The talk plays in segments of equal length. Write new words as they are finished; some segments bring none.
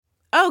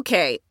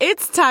Okay,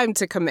 it's time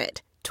to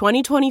commit.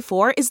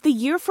 2024 is the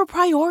year for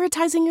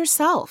prioritizing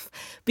yourself.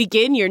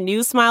 Begin your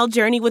new smile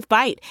journey with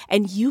Byte,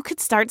 and you could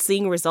start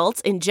seeing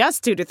results in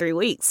just 2 to 3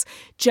 weeks.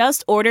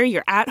 Just order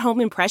your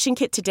at-home impression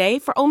kit today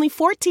for only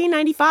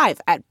 $14.95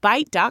 at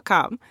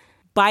Byte.com.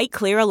 Byte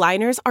Clear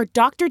aligners are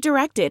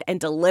doctor-directed and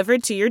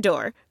delivered to your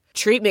door.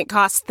 Treatment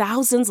costs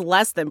thousands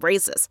less than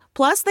braces.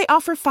 Plus, they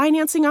offer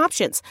financing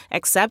options,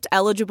 accept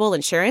eligible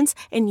insurance,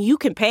 and you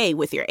can pay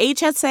with your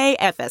HSA,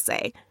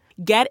 FSA.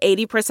 Get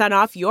 80%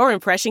 off your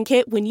impression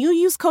kit when you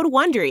use code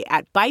WONDERY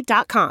at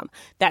Byte.com.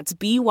 That's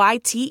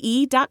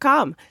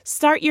BYTE.com.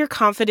 Start your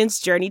confidence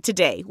journey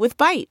today with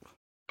Byte.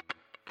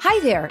 Hi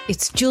there,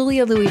 it's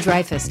Julia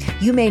Louis-Dreyfus.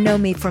 You may know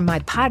me from my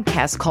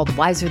podcast called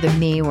Wiser Than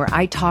Me, where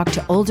I talk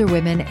to older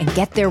women and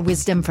get their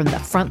wisdom from the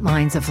front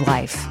lines of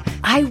life.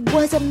 I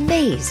was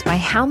amazed by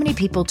how many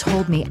people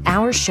told me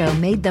our show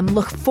made them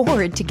look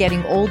forward to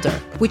getting older,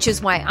 which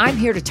is why I'm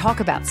here to talk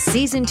about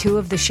season 2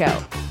 of the show.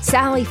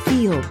 Sally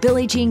Field,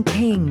 Billie Jean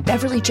King,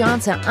 Beverly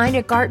Johnson,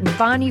 Ina Garten,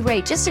 Bonnie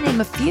Raitt, just to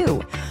name a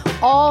few.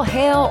 All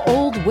hail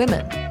old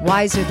women.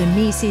 Wiser Than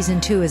Me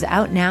season 2 is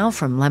out now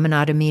from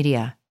Lemonada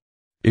Media.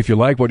 If you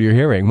like what you're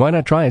hearing, why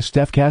not try a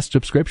StephCast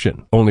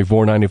subscription? Only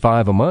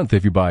 $4.95 a month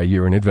if you buy a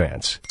year in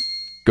advance.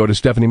 Go to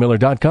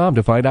StephanieMiller.com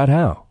to find out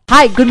how.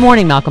 Hi, good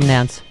morning, Malcolm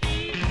Nance.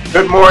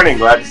 Good morning.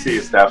 Glad to see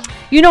you, Steph.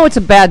 You know it's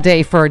a bad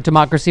day for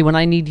democracy when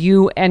I need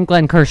you and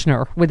Glenn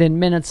Kirshner within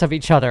minutes of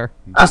each other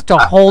just to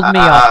hold me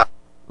up.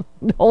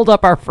 Hold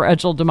up our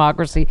fragile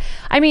democracy.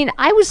 I mean,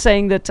 I was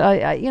saying that,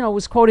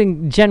 was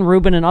quoting Jen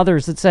Rubin and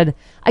others that said,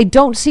 I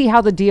don't see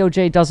how the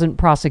DOJ doesn't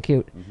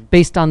prosecute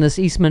based on this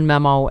Eastman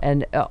memo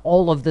and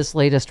all of this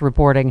latest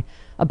reporting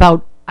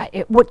about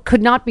what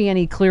could not be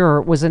any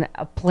clearer was a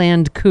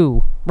planned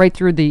coup right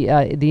through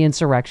the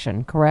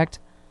insurrection, correct?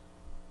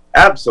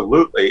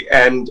 Absolutely.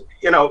 And,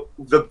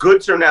 the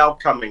goods are now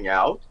coming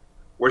out.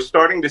 We're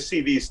starting to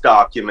see these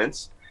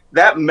documents.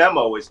 That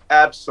memo is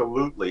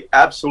absolutely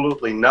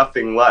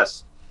nothing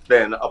less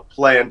than a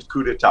planned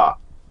coup d'etat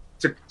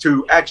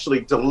to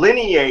actually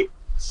delineate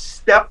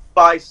step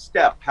by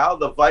step how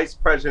the vice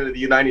president of the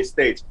United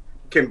States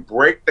can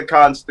break the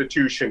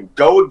Constitution,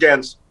 go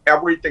against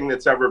everything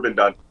that's ever been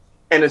done.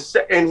 And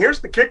here's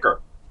the kicker.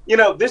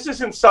 This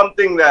isn't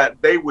something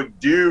that they would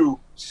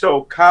do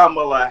so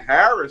Kamala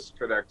Harris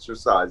could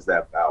exercise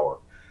that power.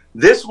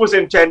 This was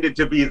intended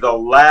to be the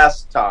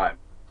last time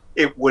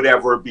it would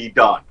ever be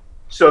done,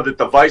 so that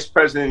the vice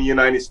president of the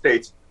United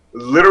States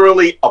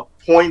literally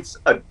appoints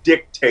a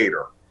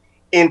dictator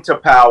into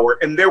power,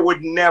 and there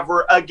would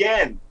never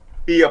again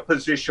be a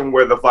position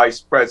where the vice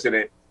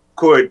president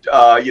could,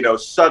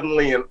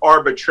 suddenly and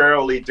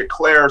arbitrarily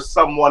declare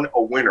someone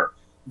a winner.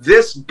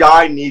 This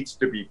guy needs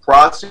to be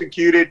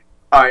prosecuted.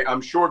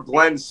 I'm sure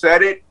Glenn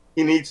said it.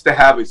 He needs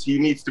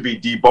to be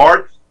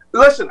debarred.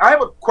 Listen, I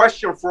have a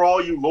question for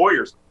all you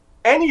lawyers.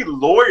 Any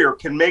lawyer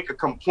can make a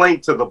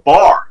complaint to the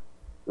bar,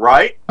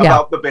 right? Yeah.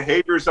 About the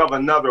behaviors of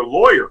another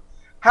lawyer.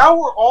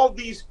 How are all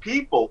these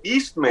people,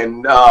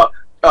 Eastman,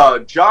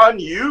 John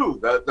Yoo,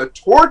 the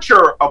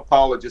torture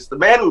apologist, the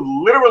man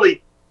who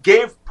literally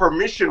gave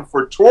permission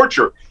for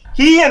torture,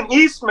 he and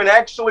Eastman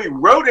actually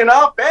wrote an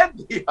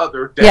op-ed the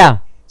other day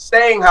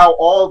saying how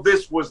all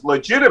this was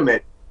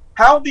legitimate.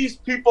 How these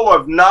people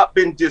have not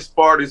been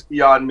disbarred is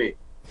beyond me.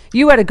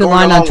 You had a good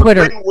line on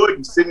Twitter. Lynn Wood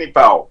and Sidney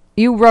Powell.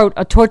 You wrote,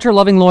 a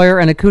torture-loving lawyer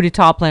and a coup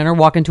d'etat planner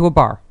walk into a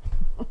bar.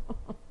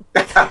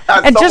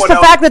 And just the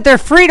fact that they're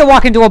free to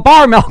walk into a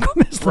bar,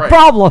 Malcolm, is the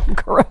problem,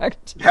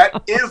 correct?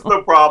 That is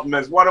the problem,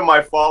 as one of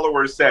my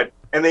followers said,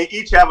 and they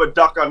each have a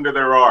duck under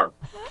their arm.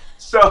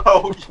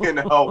 So,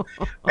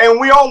 and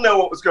we all know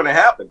what was going to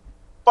happen.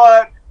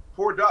 But,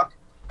 poor duck.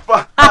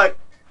 But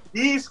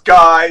these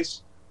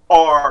guys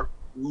are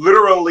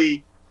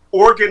literally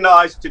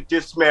organized to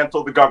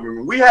dismantle the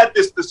government. We had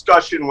this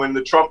discussion when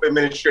the Trump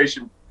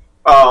administration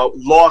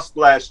lost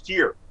last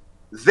year.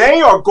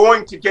 They are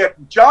going to get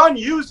John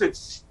Hughes at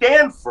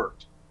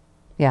Stanford.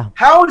 Yeah.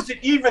 How is it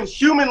even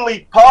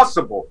humanly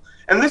possible?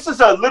 And this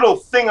is a little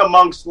thing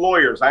amongst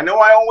lawyers. I know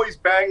I always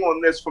bang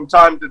on this from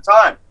time to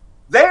time.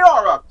 They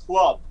are a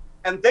club,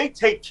 and they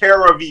take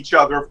care of each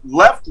other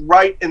left,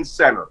 right, and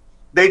center.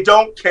 They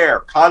don't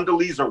care.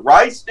 Condoleezza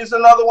Rice is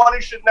another one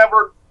who should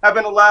never have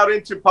been allowed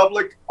into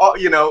public,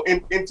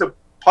 into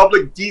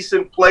public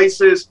decent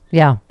places.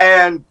 Yeah.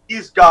 And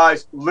these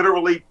guys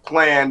literally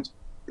planned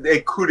a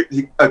coup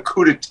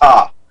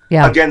d'etat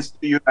against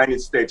the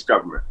United States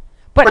government.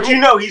 But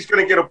he's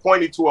going to get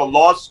appointed to a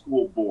law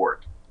school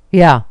board.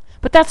 Yeah.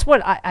 But that's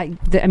what I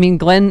mean,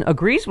 Glenn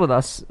agrees with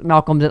us,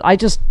 Malcolm, that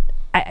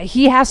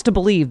he has to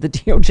believe the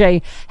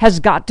DOJ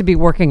has got to be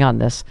working on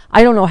this.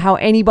 I don't know how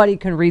anybody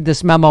can read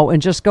this memo and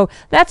just go,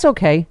 that's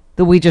okay,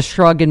 that we just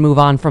shrug and move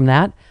on from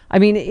that. I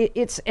mean, it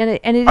is. I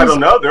don't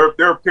know.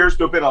 There appears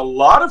to have been a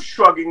lot of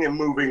shrugging and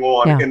moving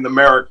on in the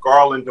Merrick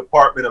Garland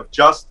Department of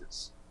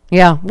Justice.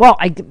 Yeah, well,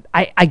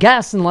 I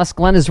guess, unless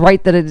Glenn is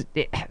right that it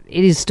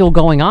is still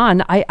going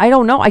on. I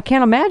don't know. I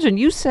can't imagine.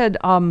 You said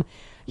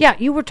Yeah,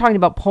 you were talking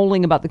about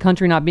polling about the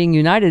country not being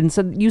united,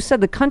 and you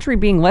said the country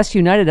being less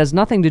united has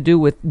nothing to do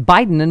with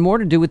Biden and more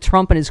to do with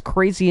Trump and his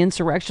crazy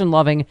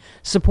insurrection-loving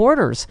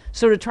supporters.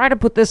 So to try to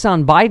put this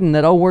on Biden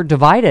that, we're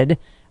divided,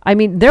 I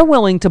mean, they're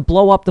willing to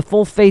blow up the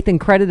full faith and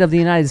credit of the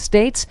United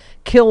States,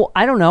 kill,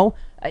 I don't know,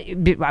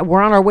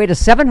 we're on our way to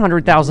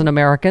 700,000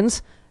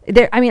 Americans.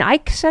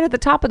 I said at the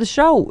top of the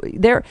show,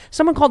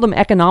 someone called them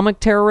economic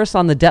terrorists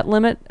on the debt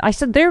limit. I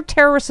said they're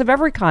terrorists of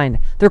every kind.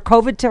 They're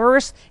COVID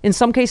terrorists. In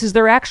some cases,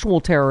 they're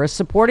actual terrorists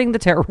supporting the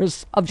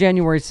terrorists of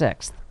January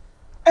 6th.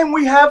 And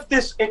we have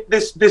this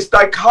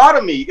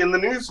dichotomy in the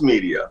news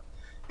media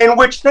in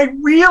which they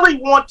really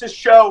want to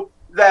show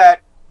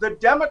that the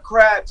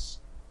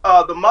Democrats,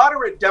 the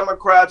moderate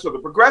Democrats or the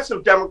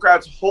progressive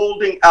Democrats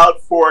holding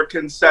out for a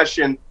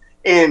concession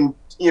in,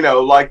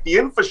 like the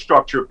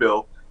infrastructure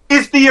bill,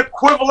 is the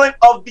equivalent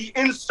of the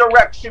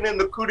insurrection in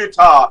the coup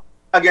d'etat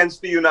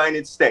against the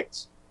United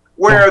States,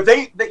 where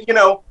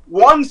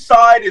one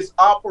side is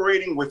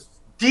operating with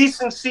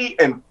decency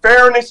and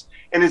fairness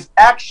and is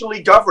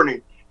actually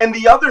governing, and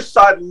the other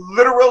side,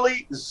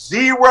 literally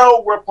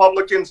 0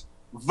 Republicans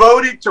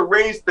voted to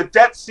raise the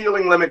debt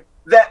ceiling limit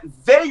that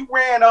they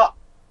ran up.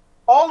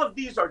 All of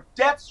these are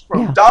debts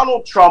from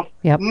Donald Trump,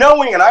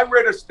 knowing, and I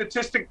read a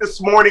statistic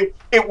this morning,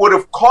 it would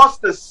have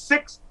cost us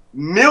 6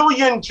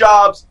 million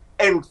jobs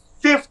and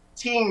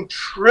 $15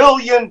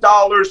 trillion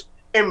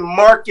in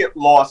market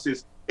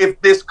losses if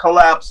this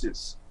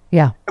collapses.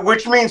 Yeah.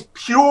 Which means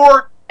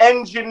pure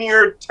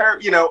engineered,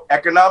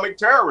 economic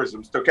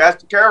terrorism,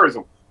 stochastic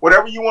terrorism,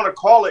 whatever you want to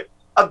call it,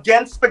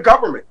 against the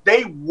government.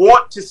 They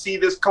want to see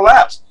this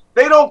collapse.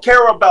 They don't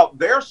care about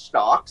their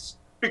stocks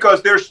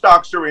because their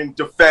stocks are in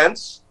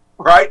defense,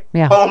 right?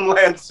 Yeah.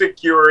 Homeland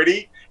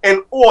security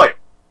and oil.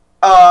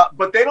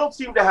 But they don't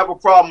seem to have a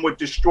problem with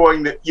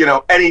destroying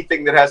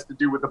anything that has to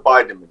do with the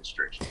Biden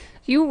administration.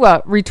 You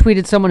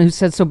retweeted someone who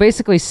said, so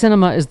basically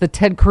Sinema is the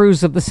Ted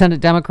Cruz of the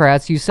Senate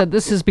Democrats. You said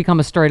this has become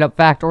a straight up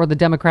fact, or the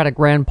Democratic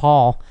Rand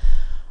Paul.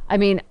 I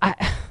mean, I'm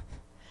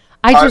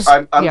just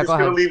going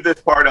to leave this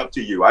part up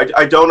to you.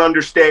 I don't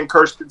understand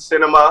Kyrsten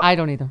Sinema. I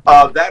don't either.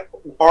 That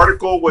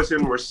article was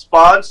in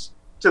response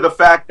to the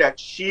fact that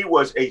she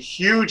was a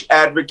huge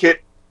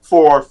advocate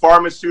for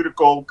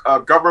pharmaceutical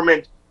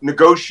government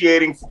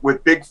negotiating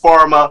with Big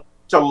Pharma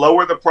to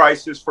lower the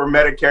prices for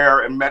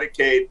Medicare and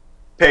Medicaid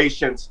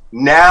patients.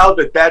 Now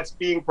that that's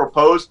being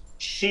proposed,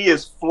 she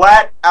is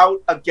flat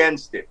out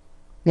against it.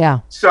 Yeah.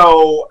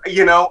 So,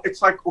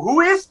 it's like,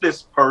 who is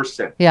this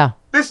person? Yeah.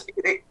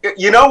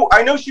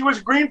 I know she was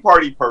a Green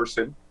Party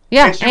person.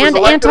 Yeah, and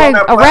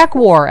anti-Iraq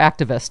war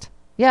activist.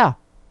 Yeah.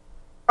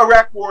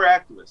 Iraq war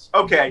activist.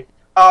 Okay.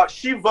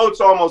 She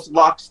votes almost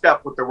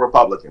lockstep with the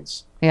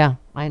Republicans. Yeah,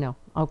 I know.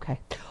 Okay.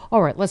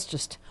 All right, let's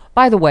just...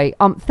 By the way,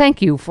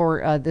 thank you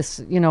for this,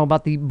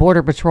 about the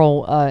Border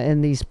Patrol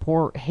and these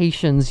poor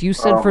Haitians. You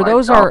said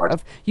those are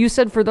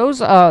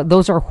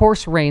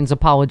horse reins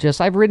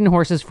apologists. I've ridden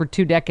horses for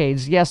 2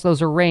 decades. Yes,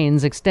 those are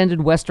reins,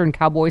 extended Western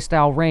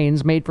cowboy-style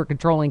reins made for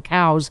controlling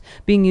cows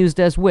being used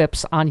as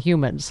whips on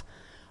humans.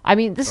 I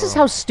mean, this is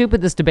how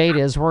stupid this debate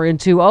is. We're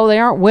into, they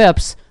aren't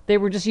whips. They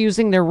were just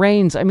using their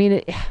reins. I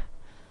mean...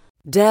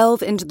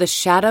 Delve into the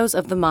shadows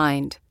of the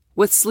mind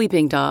with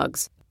Sleeping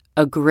Dogs,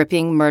 a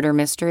gripping murder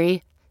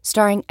mystery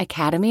starring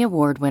Academy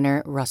Award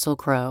winner Russell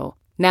Crowe.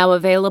 Now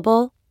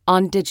available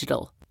on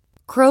digital.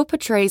 Crowe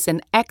portrays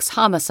an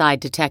ex-homicide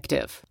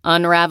detective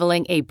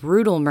unraveling a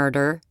brutal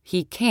murder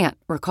he can't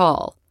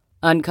recall.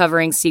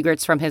 Uncovering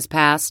secrets from his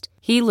past,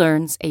 he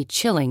learns a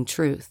chilling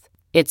truth.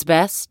 It's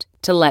best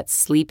to let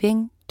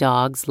sleeping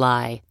dogs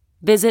lie.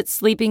 Visit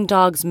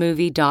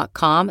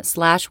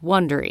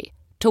sleepingdogsmovie.com/Wondery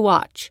to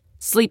watch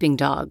Sleeping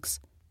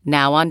Dogs,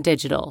 now on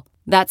digital.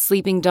 That's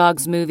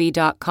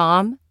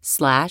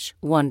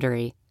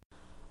sleepingdogsmovie.com/Wondery.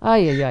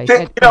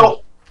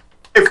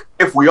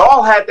 If we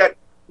all had that,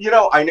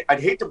 I'd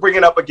hate to bring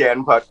it up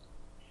again, but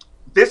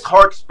this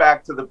harks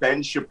back to the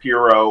Ben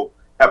Shapiro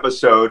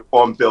episode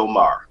on Bill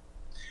Maher.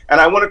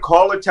 And I want to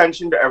call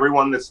attention to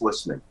everyone that's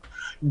listening.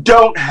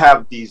 Don't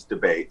have these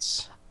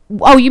debates.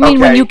 Oh, you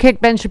mean when you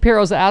kicked Ben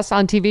Shapiro's ass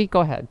on TV?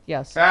 Go ahead.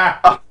 Yes.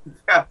 Well,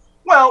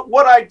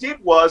 what I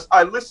did was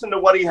I listened to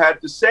what he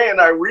had to say, and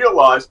I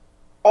realized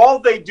all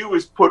they do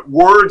is put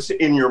words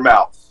in your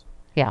mouth.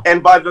 Yeah.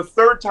 And by the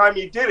 3rd time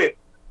he did it,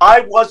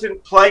 I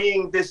wasn't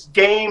playing this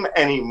game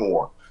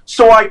anymore.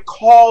 So I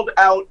called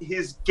out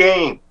his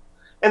game.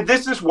 And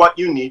this is what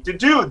you need to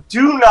do.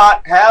 Do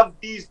not have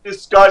these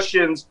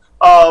discussions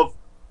of,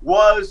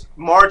 was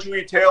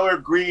Marjorie Taylor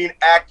Greene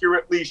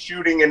accurately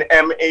shooting an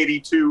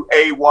M82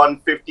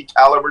 A150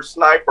 caliber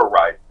sniper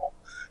rifle?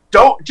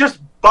 Don't just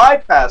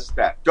bypass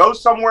that. Go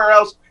somewhere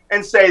else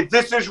and say,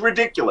 this is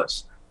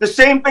ridiculous. The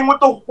same thing with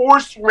the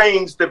horse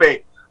reins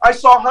debate. I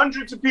saw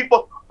hundreds of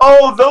people,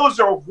 those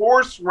are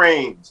horse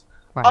reins.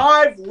 Right.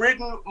 I've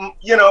ridden,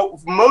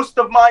 most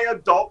of my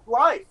adult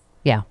life.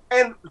 Yeah.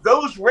 And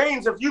those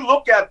reins, if you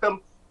look at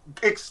them,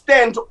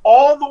 extend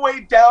all the way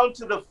down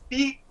to the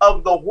feet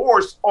of the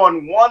horse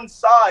on one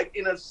side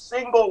in a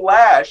single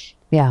lash.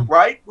 Yeah.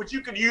 Right? Which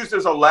you could use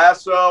as a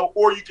lasso,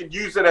 or you could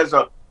use it as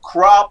a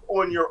crop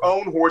on your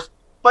own horse.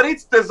 But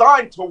it's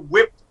designed to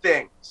whip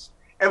things.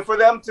 And for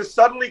them to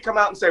suddenly come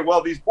out and say,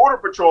 well, these Border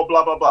Patrol,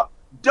 blah, blah, blah.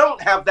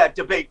 Don't have that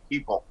debate,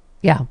 people.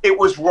 Yeah. It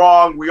was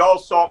wrong. We all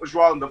saw it was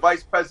wrong. The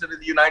Vice President of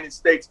the United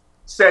States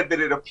said that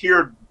it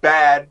appeared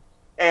bad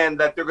and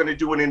that they're going to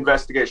do an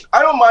investigation.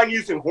 I don't mind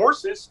using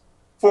horses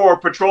for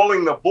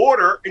patrolling the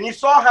border. And you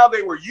saw how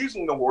they were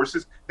using the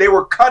horses. They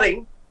were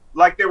cutting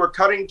like they were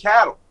cutting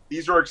cattle.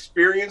 These are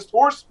experienced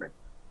horsemen.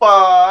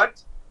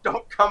 But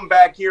don't come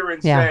back here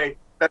and say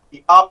that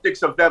the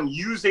optics of them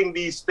using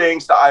these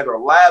things to either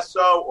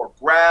lasso or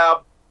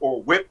grab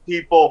or whip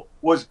people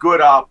was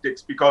good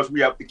optics because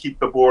we have to keep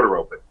the border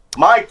open.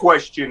 My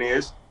question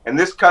is, and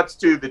this cuts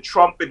to the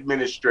Trump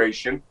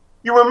administration,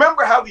 you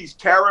remember how these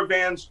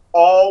caravans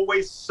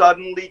always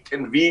suddenly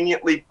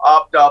conveniently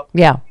popped up?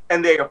 Yeah.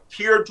 And they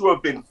appeared to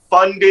have been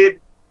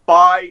funded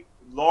by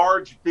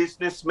large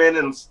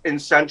businessmen in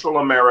Central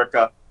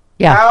America.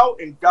 Yeah. How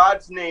in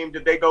God's name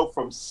did they go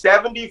from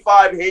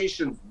 75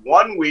 Haitians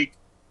 1 week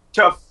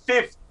to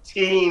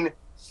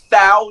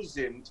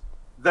 15,000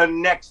 the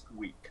next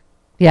week?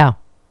 Yeah.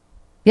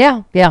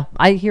 Yeah,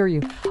 I hear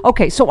you.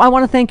 Okay, so I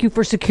want to thank you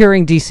for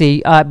securing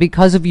D.C.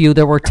 Because of you,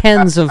 there were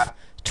tens of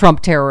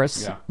Trump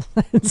terrorists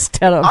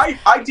instead of... I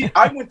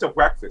went to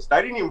breakfast. I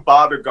didn't even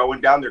bother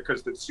going down there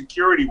because the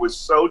security was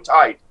so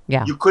tight.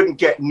 Yeah. You couldn't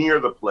get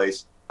near the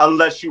place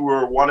unless you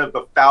were one of the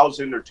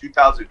 1,000 or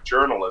 2,000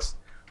 journalists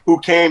who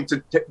came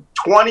to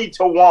 20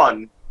 to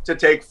 1 to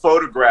take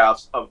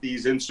photographs of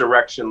these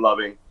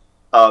insurrection-loving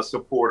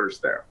supporters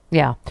there.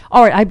 Yeah.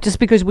 All right. Just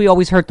because we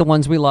always hurt the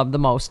ones we love the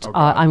most,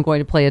 I'm going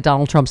to play a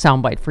Donald Trump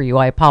soundbite for you.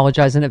 I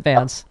apologize in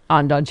advance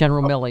on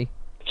General Milley.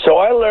 So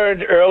I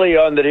learned early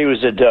on that he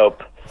was a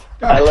dope.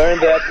 I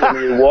learned that when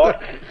we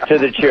walked to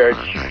the church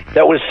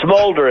that was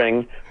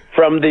smoldering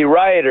from the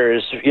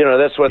rioters. You know,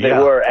 that's what they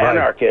were,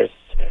 anarchists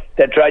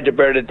that tried to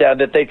burn it down,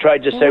 that they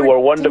tried to say were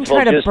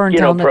wonderful, just,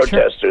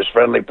 protesters,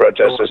 friendly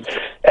protesters.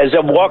 As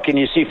I'm walking,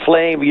 you see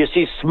flame, you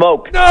see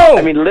smoke. No!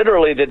 I mean,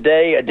 literally a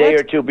day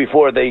or two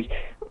before they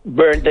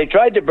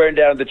tried to burn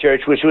down the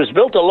church, which was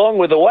built along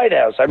with the White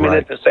House. I mean,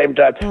 at the same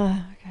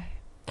time.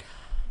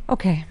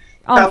 Okay.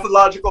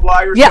 Pathological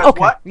liar says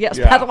what? Yes,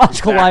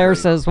 pathological liar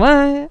says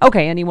what?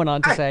 Okay, and he went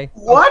on to say.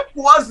 What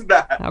was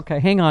that? Okay,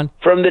 hang on.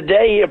 From the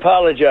day he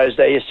apologized,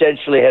 they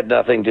essentially had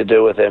nothing to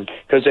do with him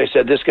because they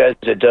said, this guy's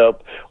a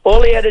dope.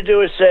 All he had to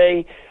do is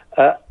say,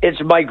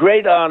 it's my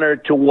great honor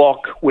to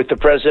walk with the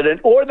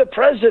president or the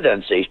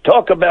presidency.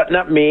 Talk about,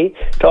 not me,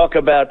 talk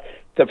about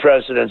the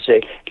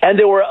presidency. And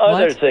there were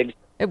other things.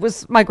 It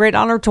was my great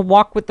honor to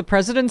walk with the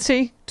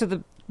presidency to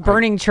the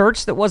burning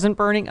church that wasn't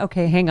burning.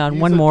 Okay, hang on.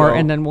 One more,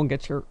 and then we'll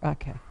get your...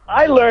 Okay.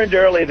 I learned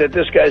early that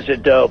this guy's a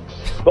dope.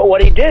 But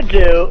what he did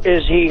do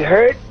is he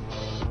hurt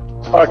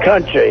our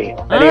country.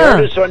 And he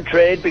hurt us on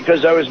trade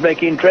because I was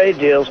making trade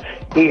deals.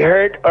 He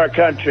hurt our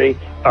country,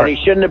 and he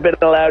shouldn't have been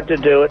allowed to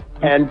do it.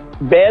 And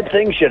bad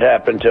things should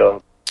happen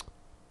to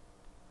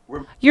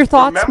him. Your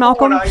thoughts, remember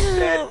Malcolm? When I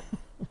said,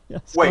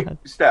 yes, wait,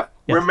 Steph.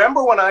 Yes.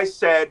 Remember when I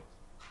said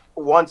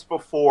once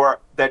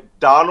before that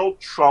Donald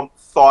Trump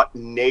thought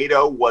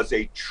NATO was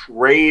a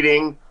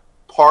trading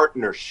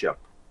partnership?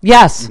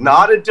 Yes.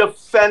 Not a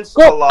defense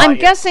alliance. I'm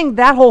alliance. guessing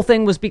that whole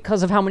thing was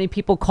because of how many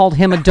people called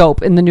him a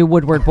dope in the new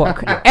Woodward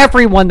book.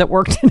 Everyone that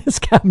worked in his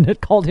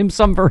cabinet called him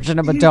some version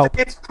of a dope.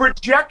 It's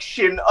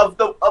projection of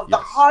the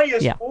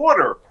highest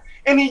order.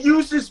 And he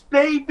uses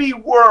baby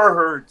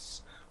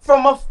words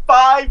from a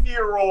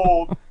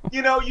 5-year-old.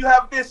 You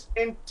have this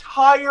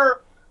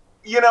entire,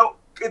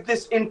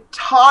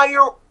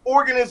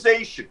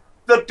 organization,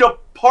 the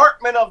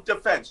Department of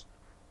Defense,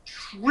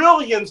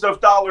 trillions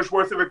of dollars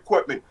worth of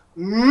equipment,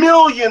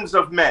 millions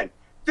of men.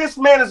 This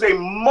man is a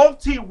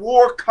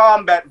multi-war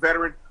combat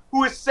veteran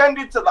who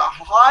ascended to the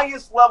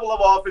highest level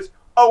of office.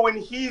 Oh, and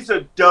he's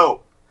a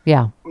dope.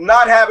 Yeah.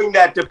 Not having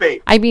that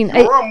debate. I mean,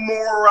 you're a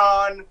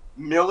moron.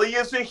 Milley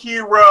is a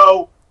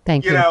hero.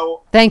 Thank you.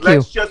 Thank you.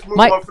 Let's just move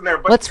on from there.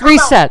 But let's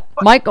reset.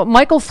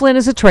 Michael Flynn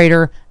is a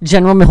traitor.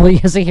 General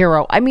Milley is a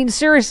hero. I mean,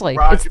 seriously,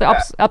 it's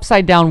the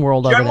upside down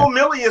world over there. General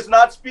Milley is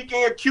not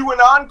speaking at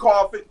QAnon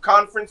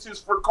conferences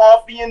for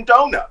coffee and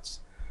donuts.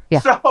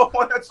 Yeah. So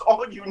that's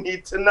all you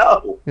need to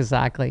know.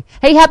 Exactly.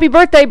 Hey, happy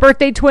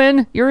birthday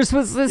twin. Yours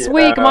was this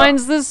week.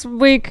 Mine's this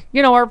week.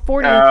 Our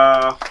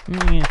 40th.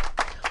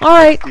 All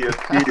right.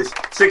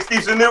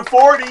 60's a new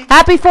 40.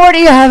 Happy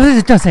 40.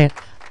 Don't say it.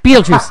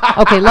 Beetlejuice.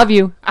 Okay, love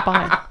you.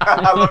 Bye.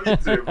 I love you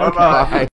too. Bye-bye.